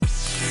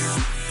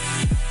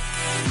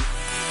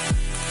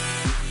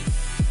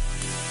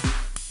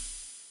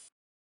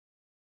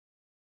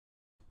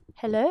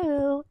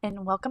Hello,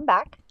 and welcome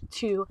back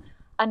to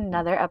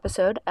another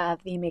episode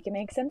of the Make It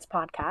Make Sense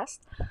podcast.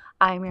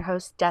 I'm your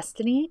host,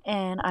 Destiny,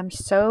 and I'm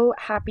so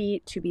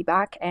happy to be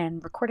back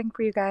and recording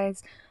for you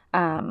guys.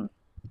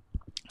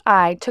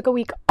 I took a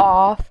week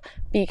off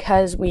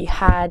because we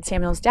had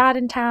Samuel's dad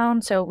in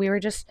town, so we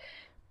were just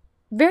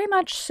very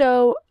much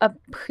so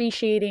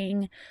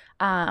appreciating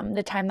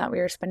the time that we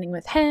were spending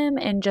with him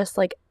and just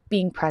like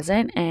being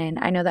present. And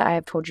I know that I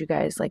have told you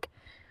guys, like,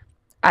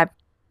 I've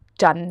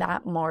done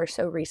that more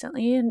so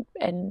recently,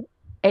 and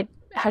it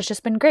has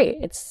just been great.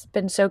 It's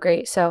been so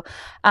great. So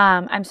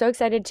I'm so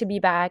excited to be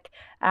back.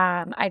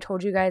 I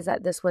told you guys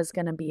that this was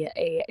going to be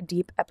a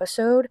deep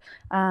episode,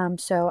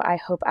 so I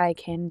hope I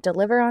can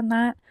deliver on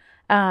that.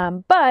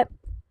 But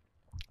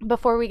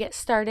before we get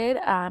started,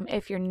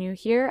 if you're new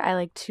here, I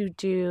like to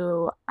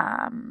do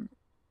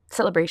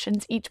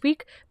celebrations each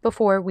week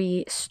before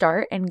we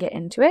start and get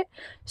into it.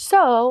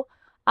 So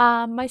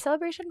my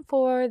celebration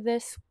for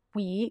this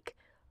week,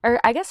 or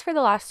I guess for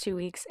the last 2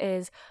 weeks,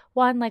 is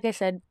one, like I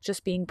said,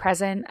 just being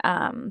present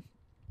and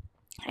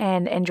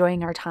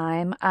enjoying our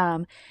time.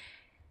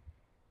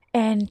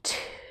 And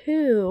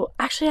two,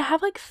 actually, I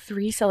have like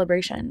 3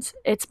 celebrations.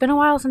 It's been a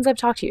while since I've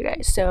talked to you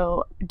guys,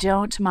 so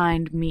don't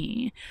mind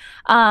me.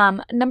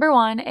 Number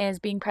one is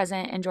being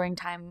present, enjoying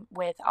time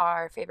with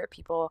our favorite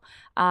people.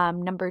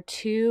 Number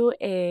two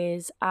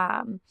is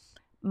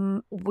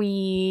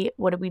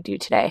what did we do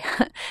today?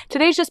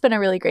 Today's just been a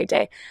really great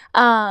day.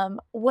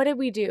 What did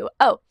we do?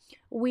 Oh,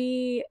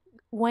 we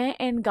went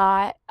and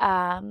got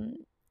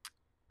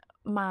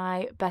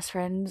my best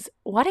friend's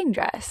wedding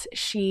dress.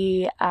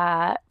 She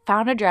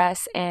found a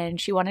dress and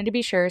she wanted to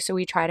be sure, so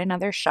we tried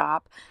another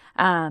shop.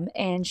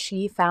 And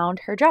she found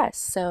her dress,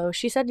 so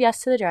she said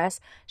yes to the dress.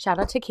 Shout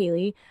out to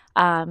Kaylee.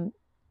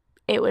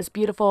 It was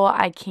beautiful.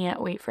 I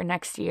can't wait for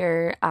next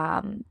year.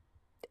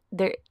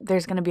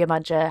 There's going to be a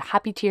bunch of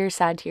happy tears,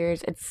 sad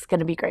tears. It's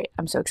going to be great.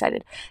 I'm so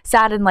excited.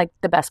 Sad in like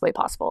the best way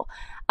possible.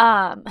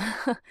 Um,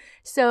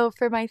 so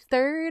for my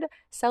third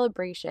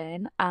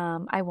celebration,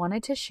 I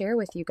wanted to share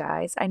with you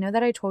guys. I know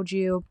that I told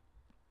you,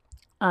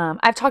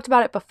 I've talked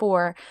about it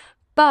before,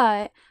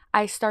 but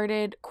I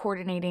started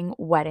coordinating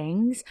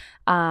weddings.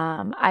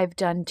 I've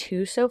done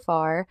 2 so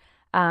far.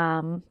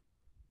 And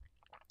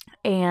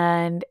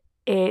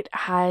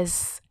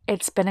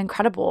it's been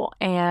incredible.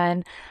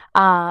 And,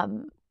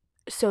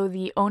 so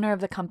the owner of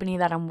the company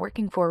that I'm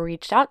working for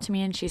reached out to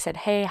me and she said,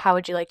 "Hey, how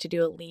would you like to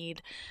do a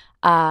lead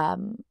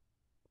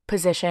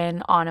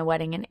position on a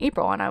wedding in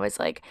April?" And I was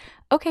like,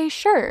 "Okay,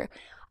 sure."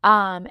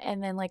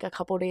 And then like a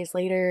couple days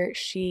later,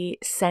 she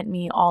sent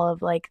me all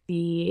of like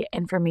the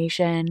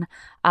information,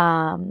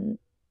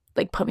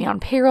 like put me on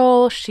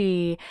payroll.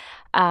 She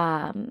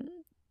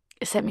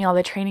sent me all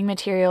the training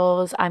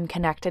materials. I'm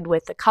connected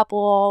with the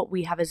couple.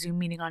 We have a Zoom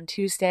meeting on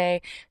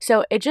Tuesday.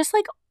 So it just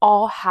like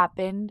all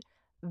happened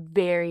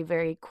very,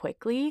 very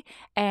quickly.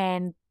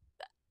 And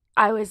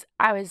I was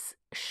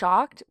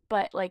shocked,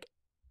 but like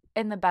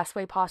in the best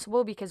way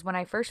possible, because when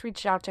I first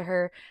reached out to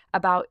her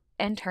about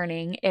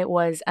interning, it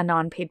was a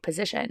non-paid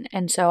position.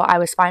 And so I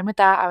was fine with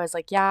that. I was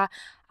like, yeah,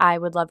 I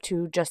would love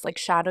to just like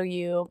shadow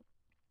you,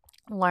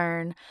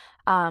 learn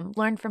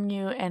from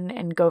you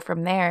and go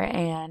from there.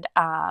 And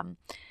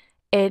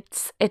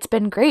it's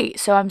been great.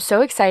 So I'm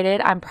so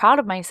excited. I'm proud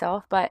of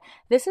myself, but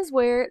this is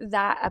where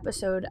that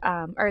episode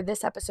or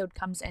this episode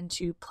comes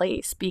into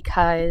place,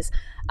 because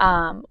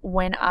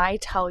when I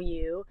tell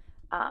you,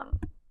 um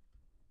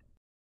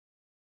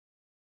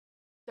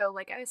so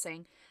like I was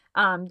saying,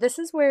 this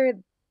is where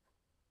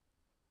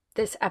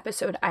this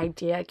episode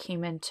idea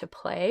came into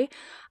play,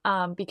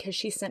 because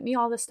she sent me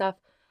all the stuff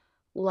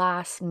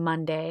last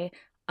Monday.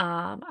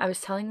 I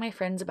was telling my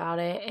friends about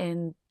it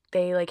and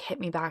they like hit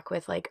me back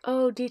with like,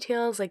 "Oh,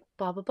 details, like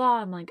blah blah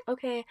blah." I'm like,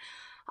 "Okay."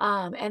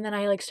 And then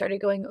I like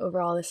started going over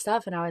all this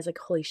stuff and I was like,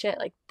 "Holy shit,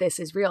 like this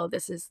is real.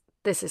 This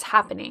is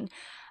happening."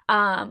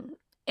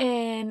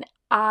 And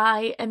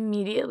I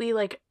immediately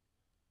like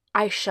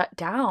I shut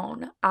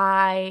down.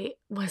 I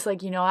was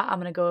like, "You know what? I'm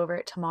going to go over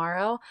it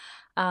tomorrow.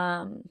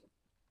 Um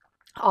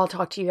I'll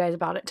talk to you guys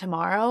about it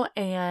tomorrow."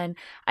 And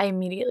I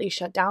immediately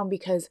shut down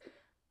because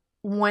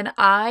when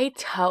I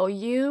tell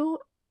you,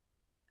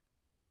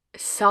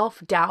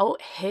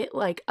 self-doubt hit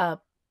like a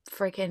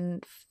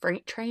freaking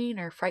freight train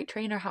or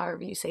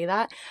however you say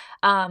that,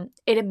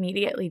 it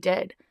immediately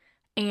did.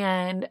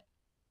 And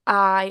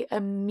I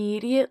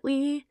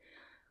immediately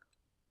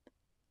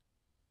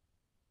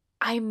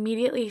I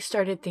immediately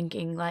started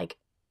thinking like,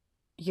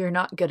 you're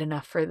not good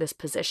enough for this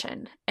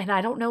position. And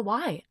I don't know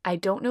why. I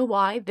don't know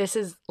why. This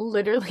is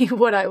literally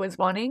what I was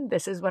wanting.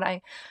 This is what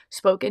I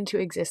spoke into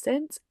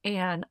existence.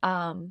 And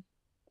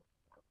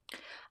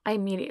I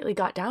immediately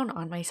got down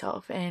on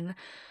myself. And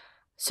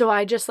so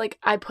I just like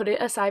I put it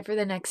aside for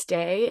the next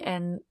day,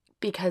 and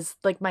because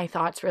like my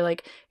thoughts were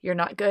like, you're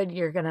not good,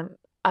 you're going to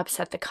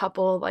upset the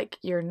couple, like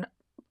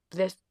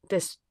this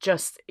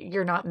just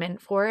you're not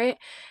meant for it.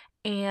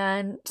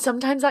 And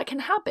sometimes that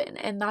can happen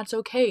and that's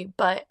okay,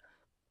 but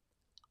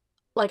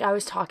like I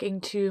was talking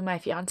to my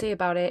fiance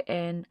about it,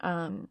 and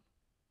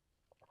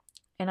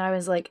I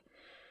was like,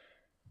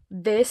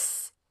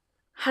 this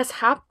has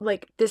happened.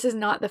 Like, this is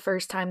not the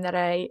first time that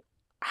I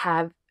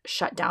have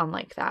shut down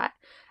like that,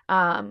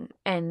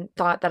 and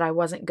thought that I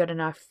wasn't good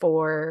enough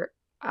for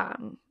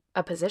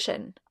a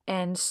position.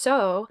 And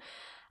so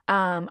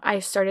I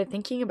started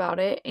thinking about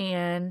it,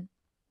 and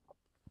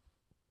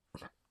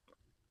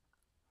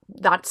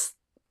that's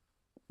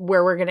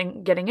where we're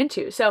getting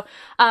into. So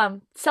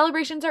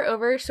celebrations are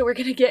over, so we're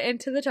gonna get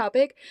into the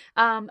topic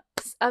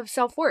of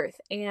self-worth.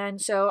 And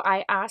so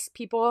I asked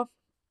people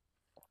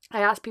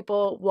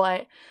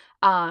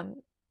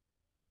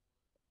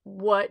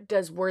what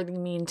does worthy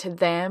mean to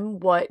them?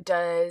 What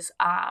does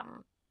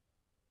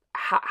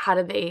how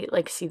do they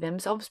like see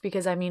themselves?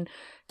 Because I mean,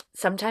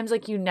 sometimes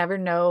like you never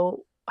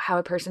know how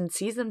a person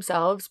sees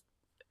themselves,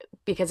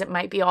 because it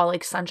might be all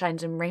like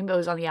sunshines and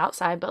rainbows on the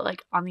outside, but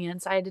like on the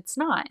inside it's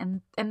not,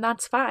 and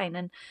that's fine.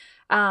 And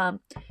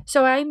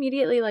so I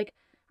immediately, like,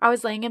 I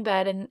was laying in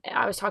bed and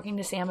I was talking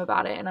to Sam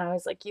about it, and I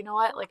was like, you know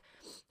what, like,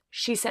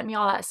 she sent me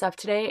all that stuff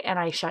today and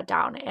I shut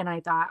down and I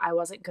thought I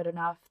wasn't good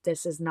enough.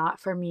 This is not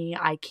for me.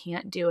 I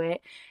can't do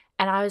it.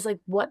 And I was like,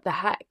 what the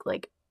heck?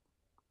 Like,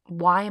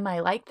 why am I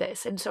like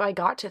this? And so I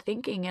got to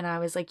thinking, and I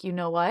was like, you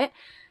know what?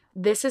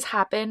 This has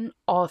happened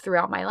all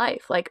throughout my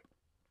life. Like,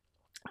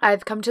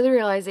 I've come to the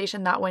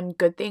realization that when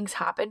good things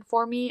happen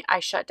for me, I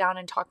shut down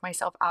and talk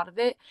myself out of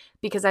it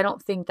because I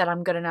don't think that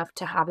I'm good enough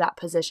to have that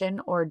position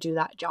or do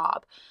that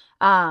job.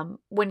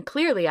 When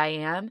clearly I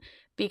am,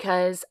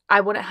 because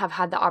I wouldn't have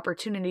had the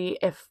opportunity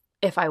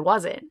if I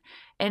wasn't.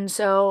 And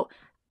so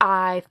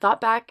I thought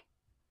back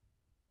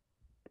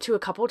to a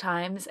couple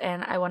times,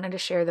 and I wanted to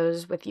share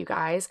those with you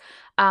guys.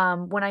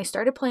 When I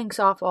started playing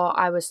softball,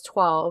 I was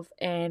 12,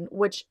 and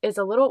which is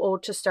a little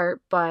old to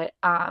start, but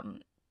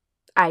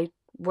I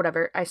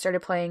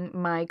started playing.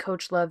 My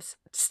coach loves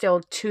still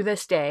to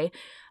this day,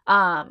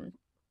 for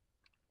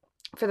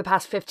the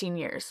past 15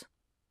 years.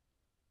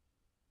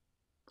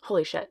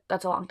 Holy shit,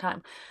 that's a long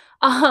time.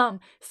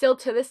 Still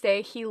to this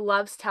day, he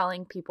loves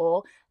telling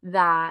people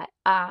that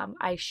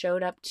I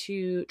showed up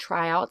to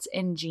tryouts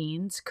in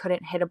jeans,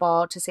 couldn't hit a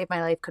ball to save my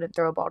life, couldn't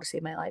throw a ball to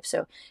save my life.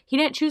 So he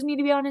didn't choose me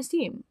to be on his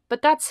team.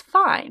 But that's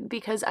fine,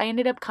 because I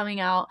ended up coming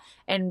out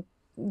and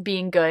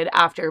being good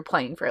after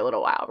playing for a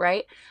little while,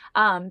 right?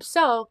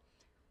 So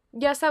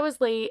yes, I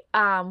was late.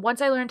 Once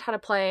I learned how to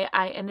play,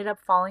 I ended up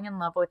falling in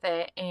love with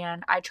it,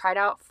 and I tried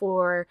out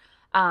for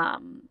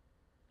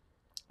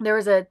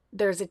there's a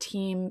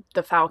team,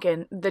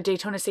 the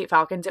Daytona State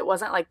Falcons. It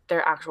wasn't like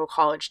their actual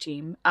college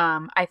team.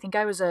 I think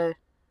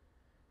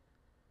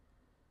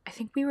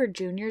we were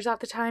juniors at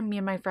the time. Me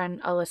and my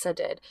friend Alyssa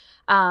did.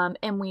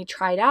 And we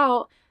tried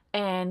out,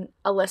 and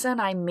Alyssa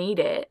and I made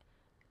it,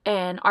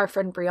 and our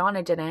friend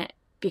Brianna didn't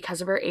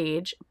because of her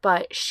age,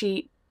 but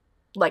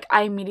like,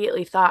 I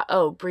immediately thought,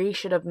 oh, Bri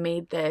should have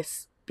made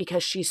this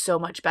because she's so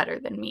much better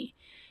than me.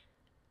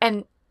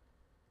 And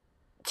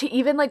to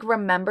even like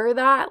remember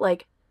that,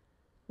 like,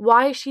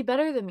 why is she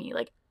better than me?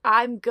 Like,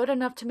 I'm good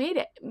enough to make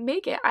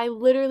it. I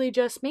literally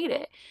just made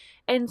it.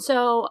 And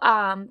so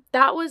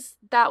that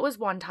was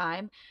one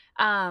time.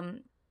 I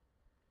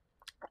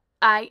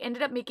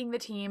ended up making the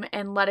team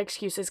and let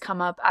excuses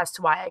come up as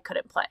to why I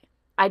couldn't play.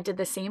 I did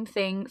the same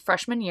thing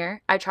freshman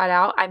year. I tried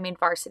out, I made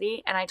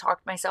varsity, and I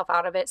talked myself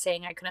out of it,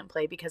 saying I couldn't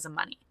play because of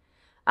money.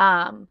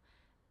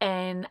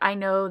 And I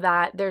know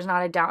that there's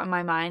not a doubt in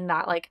my mind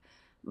that like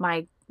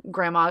my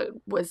grandma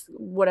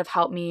would have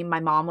helped me,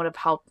 my mom would have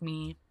helped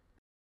me.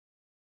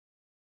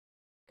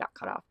 Got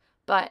cut off.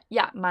 But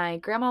yeah, my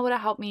grandma would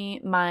have helped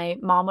me, my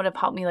mom would have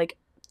helped me. Like,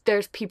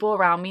 there's people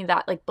around me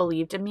that like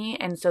believed in me,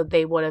 and so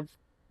they would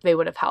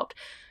have helped.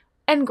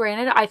 And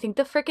granted, I think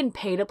the freaking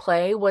pay to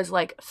play was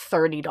like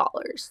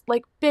 $30.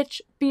 Like,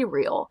 bitch, be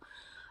real.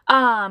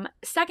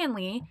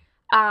 Secondly,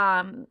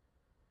 so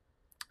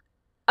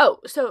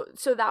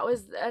that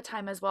was a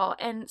time as well.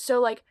 And so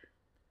like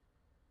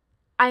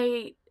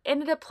I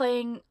ended up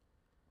playing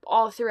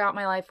all throughout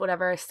my life,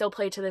 whatever. I still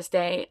play to this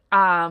day.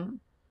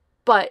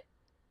 But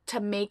to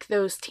make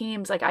those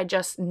teams, like, I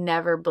just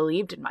never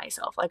believed in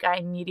myself. Like, I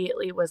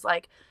immediately was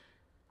like,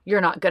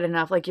 you're not good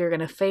enough, like, you're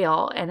gonna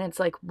fail. And it's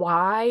like,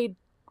 why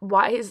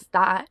is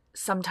that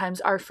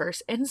sometimes our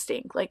first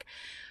instinct? Like,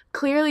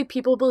 clearly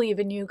people believe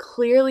in you.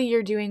 Clearly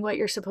you're doing what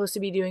you're supposed to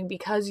be doing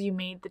because you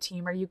made the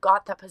team, or you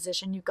got that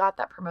position, you got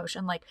that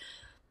promotion. Like,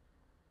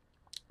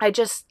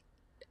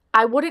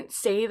 I wouldn't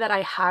say that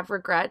I have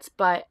regrets,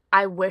 but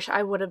I wish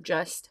I would have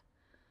just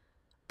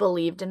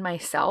believed in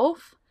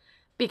myself,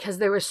 because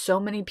there were so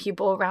many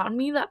people around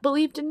me that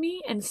believed in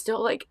me and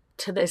still, like,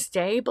 to this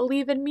day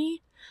believe in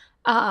me.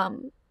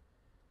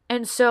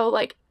 And so,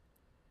 like,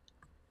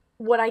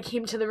 what I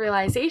came to the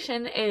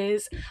realization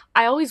is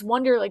I always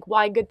wonder, like,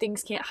 why good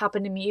things can't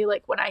happen to me.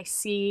 Like, when I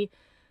see,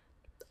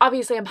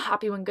 obviously I'm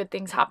happy when good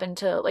things happen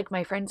to like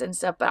my friends and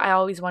stuff, but I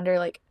always wonder,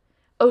 like,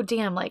 oh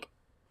damn, like,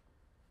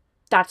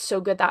 that's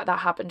so good that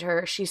happened to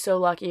her. She's so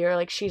lucky, or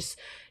like she's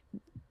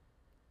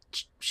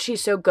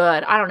so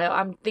good. I don't know.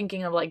 I'm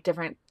thinking of like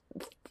different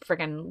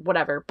freaking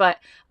whatever. But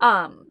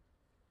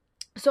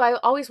so I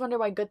always wonder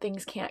why good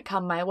things can't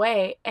come my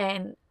way.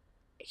 And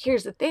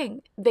here's the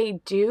thing, they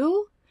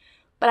do,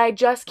 but I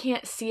just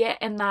can't see it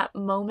in that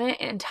moment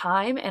in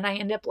time, and I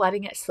end up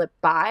letting it slip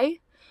by.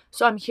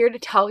 So I'm here to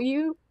tell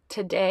you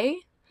today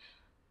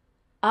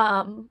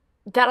that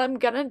I'm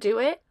gonna do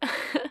it.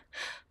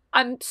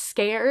 I'm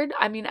scared.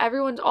 I mean,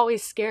 everyone's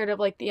always scared of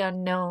like the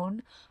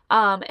unknown.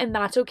 And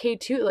that's okay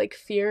too. Like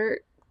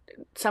fear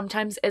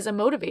sometimes is a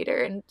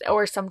motivator, and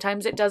or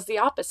sometimes it does the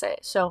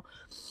opposite. So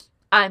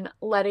I'm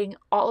letting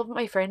all of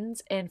my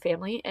friends and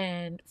family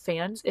and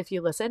fans, if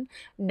you listen,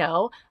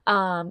 know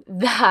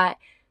that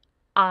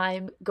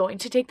I'm going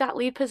to take that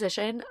lead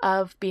position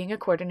of being a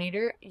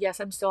coordinator. Yes,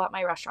 I'm still at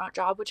my restaurant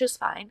job, which is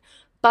fine,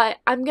 but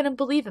I'm going to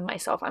believe in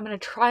myself. I'm going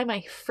to try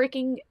my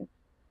freaking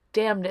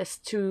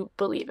damnedest to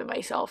believe in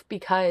myself,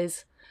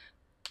 because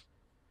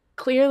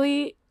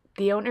clearly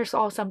the owner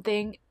saw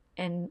something,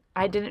 and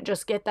I didn't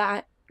just get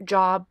that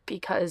job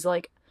because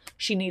like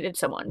she needed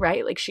someone,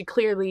 right? Like she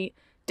clearly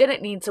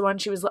didn't need someone.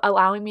 She was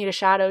allowing me to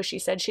shadow. She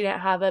said she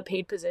didn't have a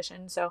paid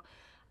position. So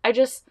I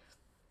just,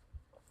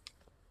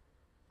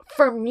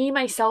 for me,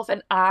 myself,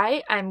 and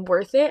I'm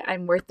worth it.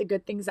 I'm worth the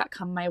good things that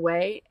come my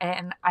way.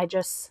 And I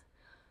just,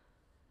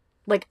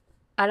 like,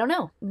 I don't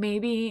know,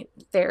 maybe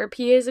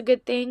therapy is a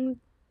good thing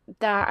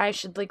that I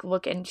should like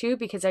look into,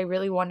 because I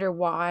really wonder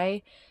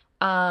why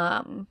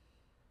um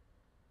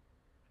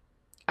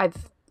I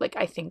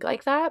think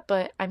like that.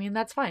 But I mean,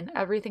 that's fine.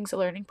 Everything's a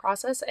learning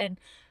process, and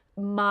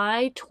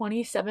my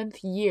 27th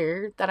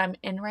year that I'm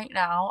in right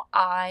now,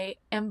 I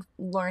am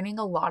learning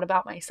a lot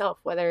about myself,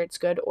 whether it's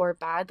good or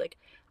bad. Like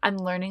I'm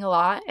learning a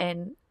lot,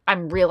 and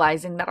I'm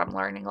realizing that I'm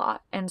learning a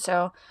lot. And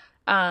so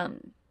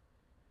um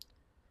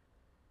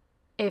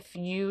if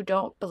you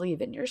don't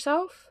believe in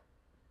yourself,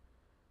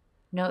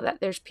 know that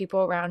there's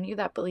people around you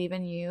that believe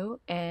in you,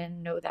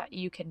 and know that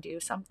you can do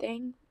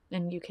something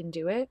and you can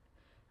do it.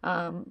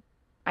 Um,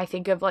 I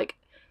think of like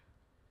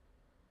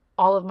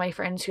all of my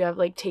friends who have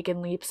like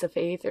taken leaps of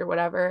faith or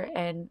whatever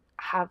and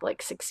have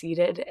like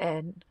succeeded,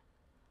 and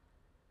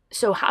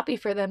so happy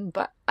for them.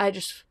 But I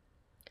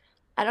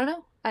don't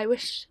know. I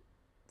wish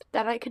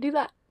that I could do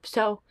that.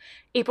 So,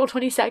 April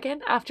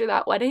 22nd, after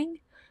that wedding,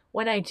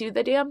 when I do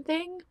the damn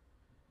thing,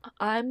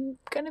 I'm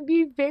gonna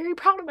be very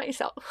proud of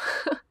myself.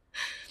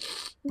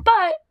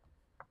 But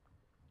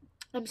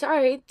I'm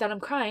sorry that I'm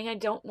crying. I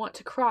don't want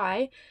to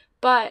cry.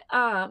 But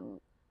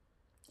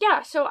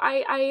yeah, so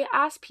I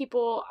ask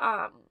people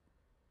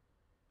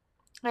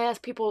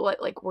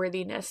what like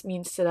worthiness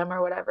means to them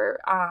or whatever.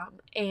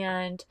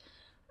 And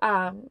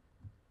um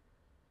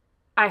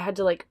I had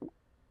to like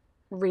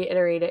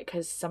reiterate it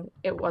cuz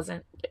it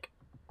wasn't like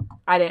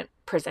I didn't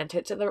present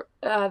it to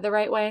the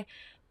right way.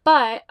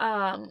 But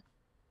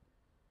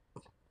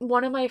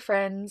one of my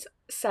friends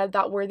said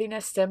that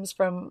worthiness stems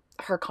from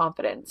her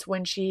confidence.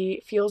 When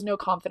she feels no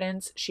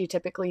confidence, she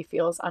typically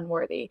feels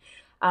unworthy.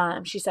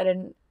 She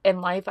said,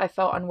 in life, I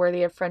felt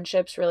unworthy of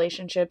friendships,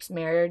 relationships,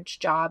 marriage,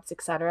 jobs,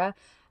 etc.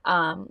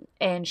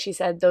 And she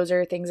said those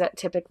are things that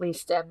typically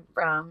stem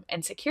from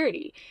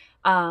insecurity.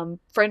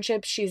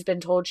 Friendships, she's been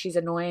told she's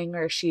annoying,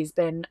 or she's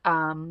been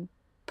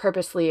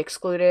purposely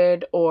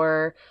excluded,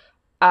 or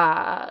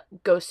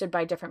ghosted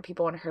by different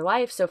people in her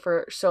life. So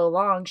for so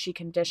long, she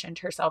conditioned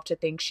herself to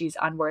think she's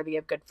unworthy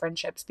of good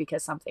friendships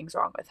because something's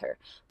wrong with her.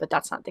 But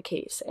that's not the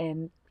case.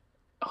 And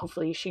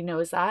hopefully she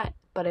knows that.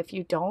 But if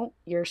you don't,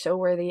 you're so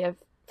worthy of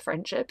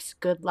friendships,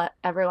 good,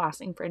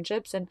 everlasting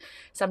friendships. And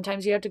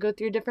sometimes you have to go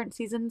through different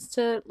seasons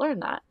to learn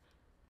that.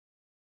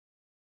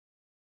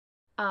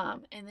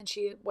 And then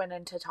she went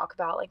in to talk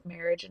about like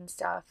marriage and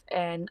stuff,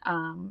 and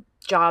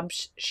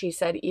jobs. She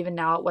said even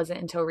now, it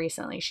wasn't until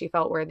recently she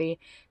felt worthy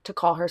to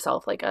call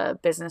herself like a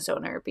business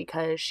owner,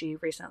 because she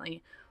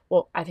recently,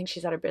 well, I think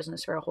she's had her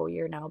business for a whole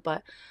year now,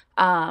 but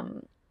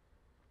um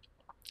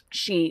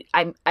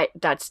I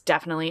that's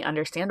definitely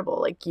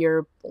understandable. Like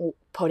you're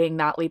putting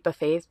that leap of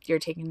faith, you're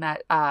taking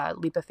that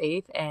leap of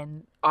faith,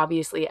 and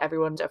obviously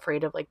everyone's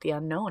afraid of like the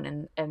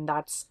unknown, and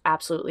that's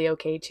absolutely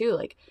okay too.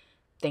 Like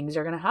things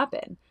are going to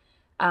happen.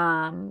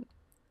 um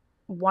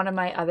One of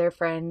my other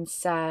friends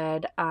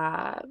said,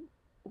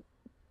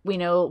 we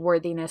know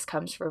worthiness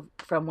comes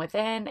from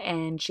within,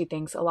 and she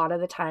thinks a lot of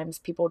the times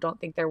people don't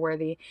think they're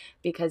worthy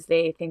because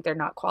they think they're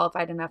not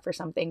qualified enough for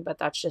something, but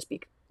that's just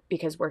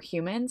because we're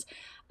humans,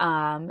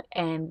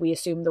 and we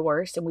assume the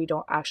worst, and we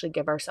don't actually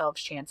give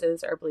ourselves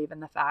chances or believe in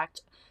the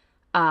fact.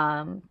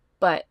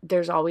 But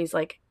there's always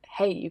like,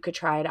 hey, you could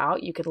try it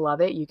out, you could love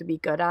it, you could be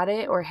good at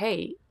it, or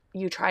hey,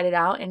 you tried it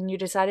out and you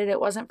decided it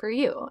wasn't for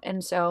you.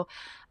 And so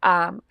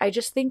I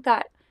just think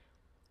that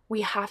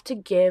we have to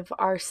give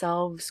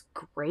ourselves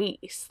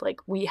grace.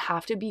 Like we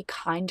have to be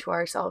kind to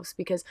ourselves,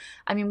 because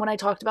I mean, when I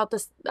talked about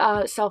this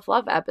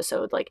self-love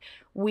episode, like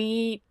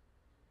we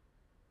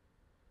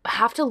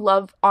have to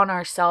love on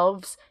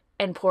ourselves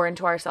and pour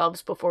into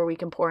ourselves before we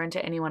can pour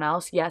into anyone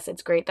else. Yes,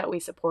 it's great that we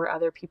support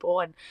other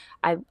people, and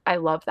I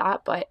love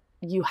that, but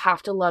you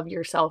have to love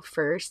yourself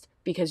first,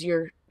 because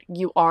you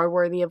are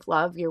worthy of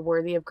love, you're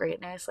worthy of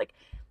greatness. Like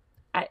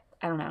I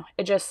don't know.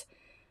 It just,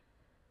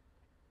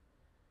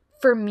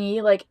 for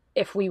me, like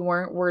if we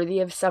weren't worthy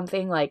of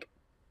something, like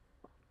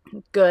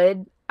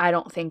good, I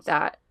don't think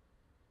that,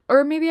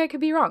 or maybe I could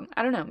be wrong.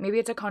 I don't know. Maybe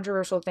it's a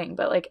controversial thing,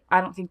 but like,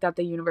 I don't think that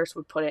the universe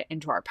would put it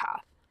into our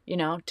path,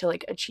 to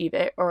like achieve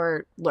it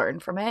or learn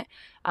from it.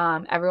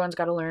 Everyone's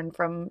got to learn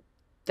from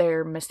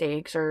their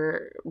mistakes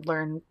or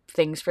learn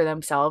things for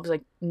themselves.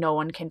 Like, no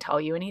one can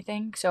tell you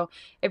anything. So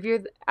if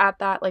you're at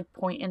that like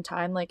point in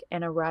time, like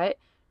in a rut,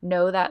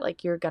 know that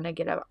like you're gonna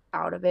get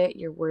out of it.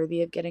 You're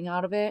worthy of getting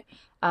out of it.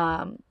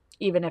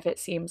 Even if it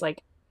seems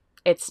like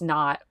it's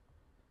not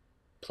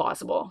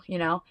plausible,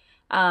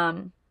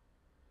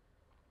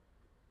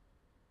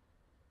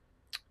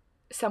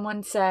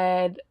 someone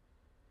said,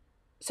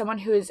 someone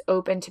who is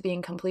open to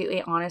being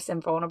completely honest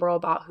and vulnerable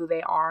about who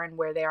they are and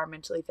where they are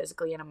mentally,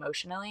 physically, and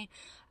emotionally,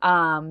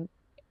 um,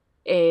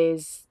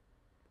 is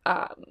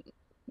um,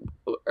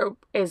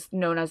 is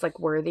known as like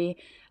worthy.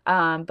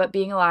 But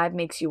being alive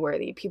makes you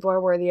worthy. People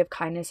are worthy of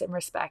kindness and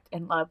respect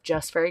and love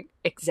just for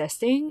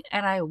existing.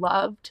 And I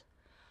loved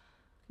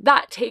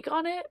that take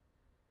on it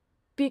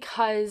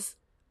because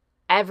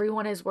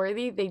everyone is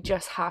worthy. They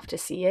just have to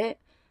see it.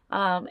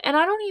 And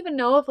I don't even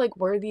know if like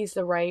worthy is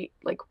the right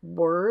like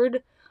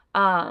word.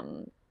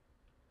 But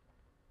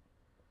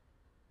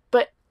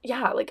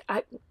yeah, like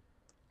I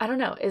don't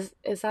know. Is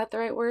that the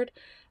right word?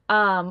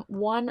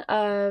 One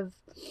of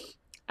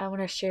I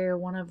want to share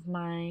one of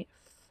my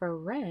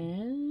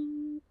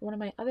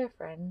other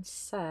friends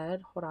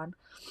said, hold on.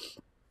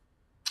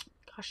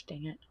 Gosh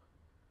dang it.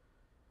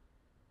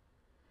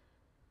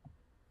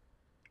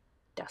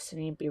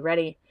 Destiny, be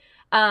ready.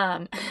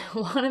 One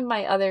of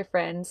my other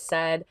friends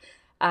said,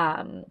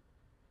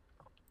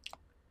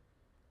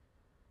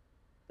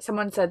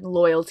 someone said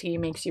loyalty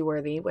makes you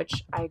worthy,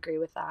 which I agree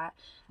with that.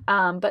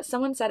 But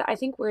someone said, I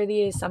think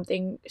worthy is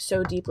something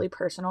so deeply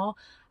personal.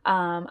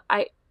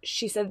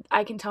 She said,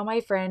 I can tell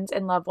my friends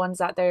and loved ones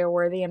that they are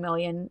worthy a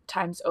million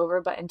times over,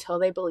 but until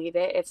they believe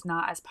it, it's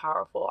not as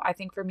powerful. I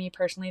think for me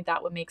personally,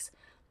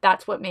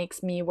 that's what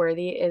makes me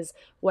worthy is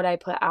what I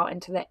put out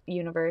into the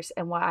universe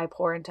and what I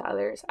pour into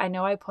others. I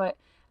know I put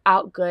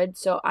out good,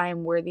 so I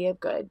am worthy of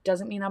good.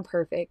 Doesn't mean I'm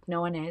perfect. No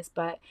one is,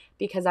 but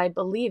because I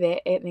believe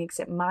it, it makes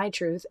it my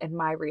truth and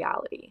my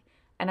reality.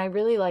 And I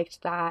really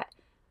liked that.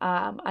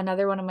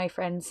 Another one of my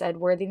friends said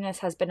worthiness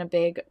has been a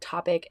big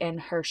topic in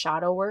her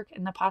shadow work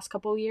in the past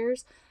couple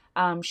years.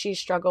 She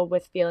struggled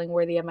with feeling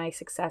worthy of my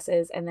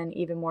successes and then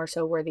even more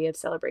so worthy of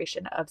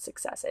celebration of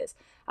successes.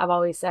 I've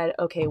always said,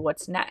 okay,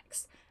 what's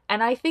next?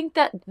 And I think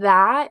that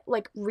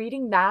like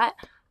reading that,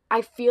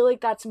 I feel like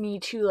that's me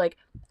too. Like,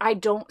 I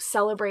don't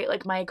celebrate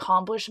like my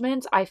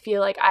accomplishments. I feel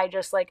like I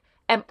just like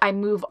I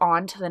move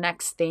on to the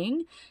next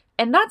thing.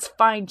 And that's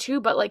fine too,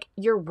 but like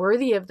you're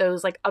worthy of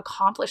those like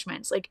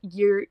accomplishments. Like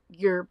you're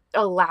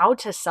allowed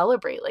to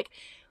celebrate. Like,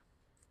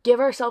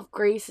 give ourselves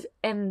grace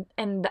and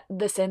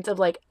the sense of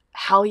like,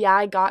 hell yeah,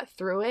 I got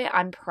through it.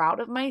 I'm proud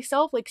of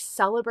myself. Like,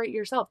 celebrate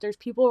yourself. There's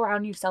people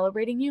around you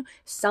celebrating you.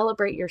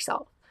 Celebrate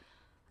yourself.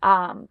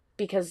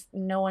 Because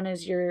no one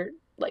is your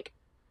like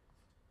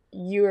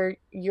you're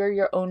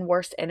your own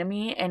worst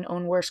enemy and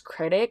own worst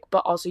critic,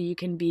 but also you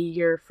can be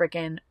your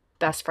freaking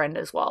best friend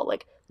as well.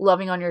 Like,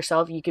 loving on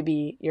yourself, you could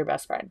be your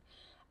best friend.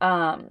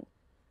 Um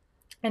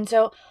and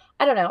so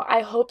I don't know.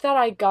 I hope that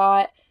I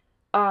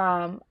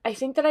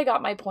think that I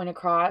got my point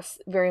across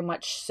very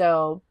much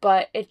so,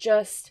 but it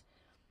just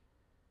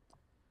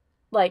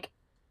like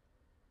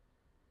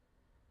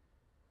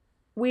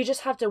we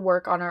just have to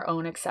work on our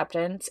own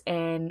acceptance.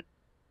 And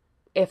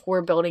if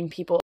we're building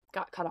people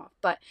got cut off,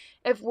 but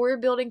if we're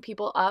building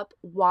people up,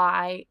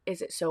 why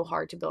is it so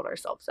hard to build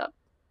ourselves up?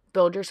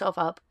 Build yourself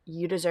up.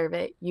 You deserve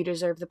it. You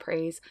deserve the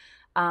praise.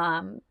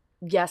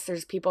 Yes,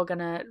 there's people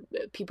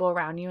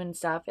around you and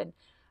stuff, and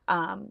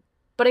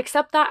but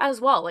accept that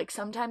as well. Like,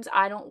 sometimes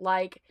I don't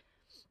like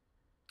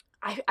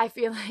I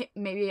feel like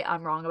maybe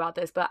I'm wrong about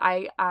this, but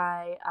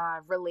I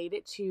relate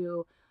it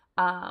to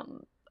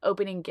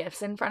opening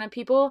gifts in front of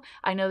people.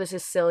 I know this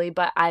is silly,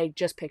 but I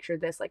just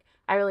pictured this. Like,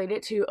 I relate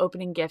it to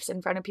opening gifts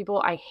in front of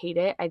people. I hate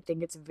it. I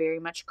think it's very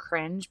much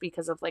cringe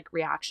because of like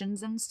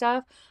reactions and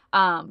stuff.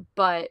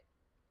 But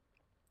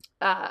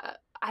I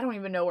don't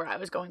even know where I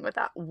was going with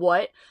that.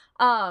 What?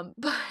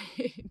 But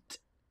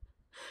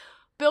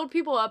build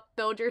people up,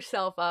 build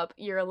yourself up.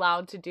 You're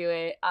allowed to do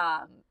it.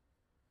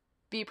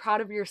 Be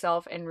proud of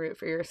yourself and root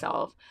for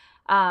yourself.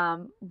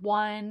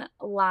 One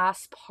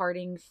last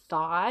parting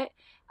thought,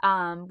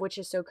 which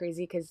is so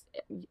crazy because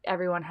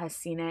everyone has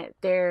seen it.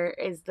 There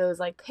is those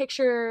like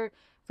picture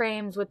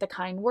frames with the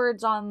kind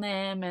words on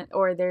them,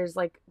 or there's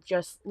like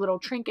just little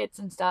trinkets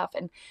and stuff.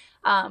 And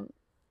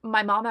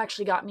my mom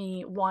actually got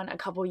me one a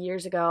couple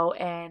years ago,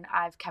 and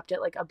I've kept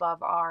it like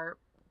above our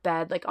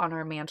bed, like on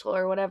our mantle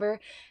or whatever.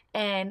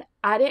 And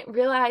I didn't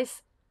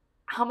realize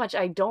how much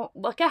I don't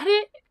look at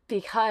it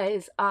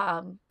because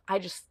I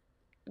just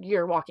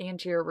you're walking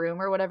into your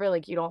room or whatever,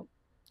 like you don't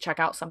check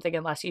out something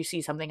unless you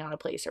see something out of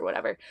place or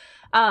whatever.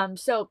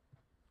 So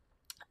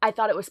I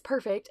thought it was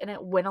perfect and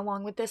it went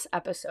along with this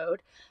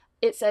episode.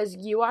 It says,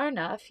 you are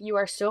enough. You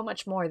are so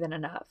much more than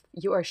enough.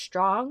 You are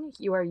strong.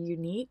 You are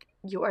unique.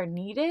 You are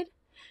needed.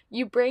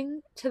 You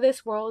bring to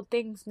this world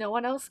things no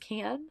one else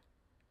can.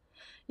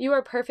 You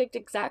are perfect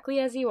exactly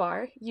as you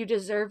are. You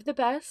deserve the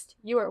best.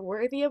 You are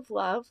worthy of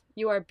love.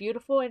 You are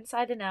beautiful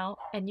inside and out,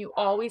 and you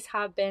always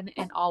have been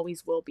and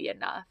always will be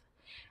enough.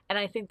 And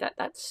I think that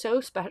that's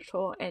so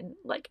special. And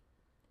like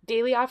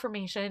daily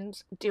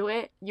affirmations, do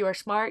it. You are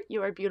smart.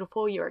 You are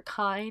beautiful. You are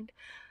kind.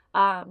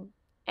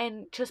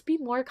 And just be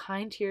more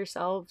kind to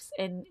yourselves.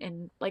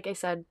 And like I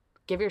said,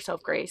 give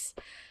yourself grace.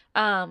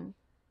 Um,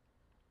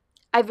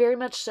 I very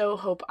much so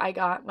hope I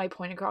got my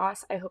point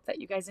across. I hope that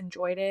you guys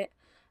enjoyed it.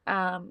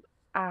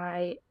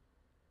 I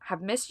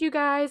have missed you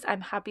guys.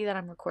 I'm happy that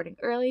I'm recording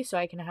early so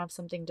I can have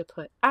something to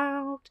put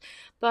out.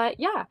 But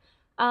yeah,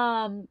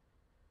 um,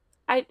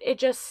 it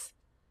just,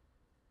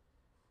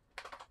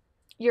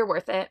 you're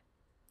worth it.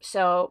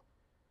 So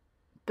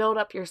build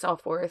up your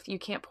self-worth. You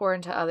can't pour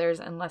into others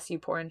unless you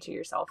pour into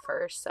yourself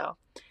first. So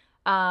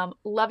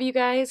love you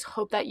guys.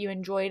 Hope that you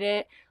enjoyed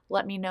it.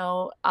 Let me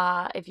know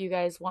if you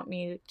guys want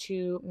me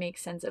to make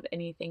sense of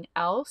anything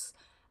else.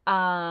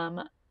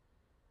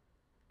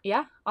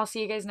 Yeah, I'll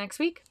see you guys next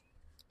week.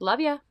 Love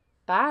ya.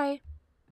 Bye.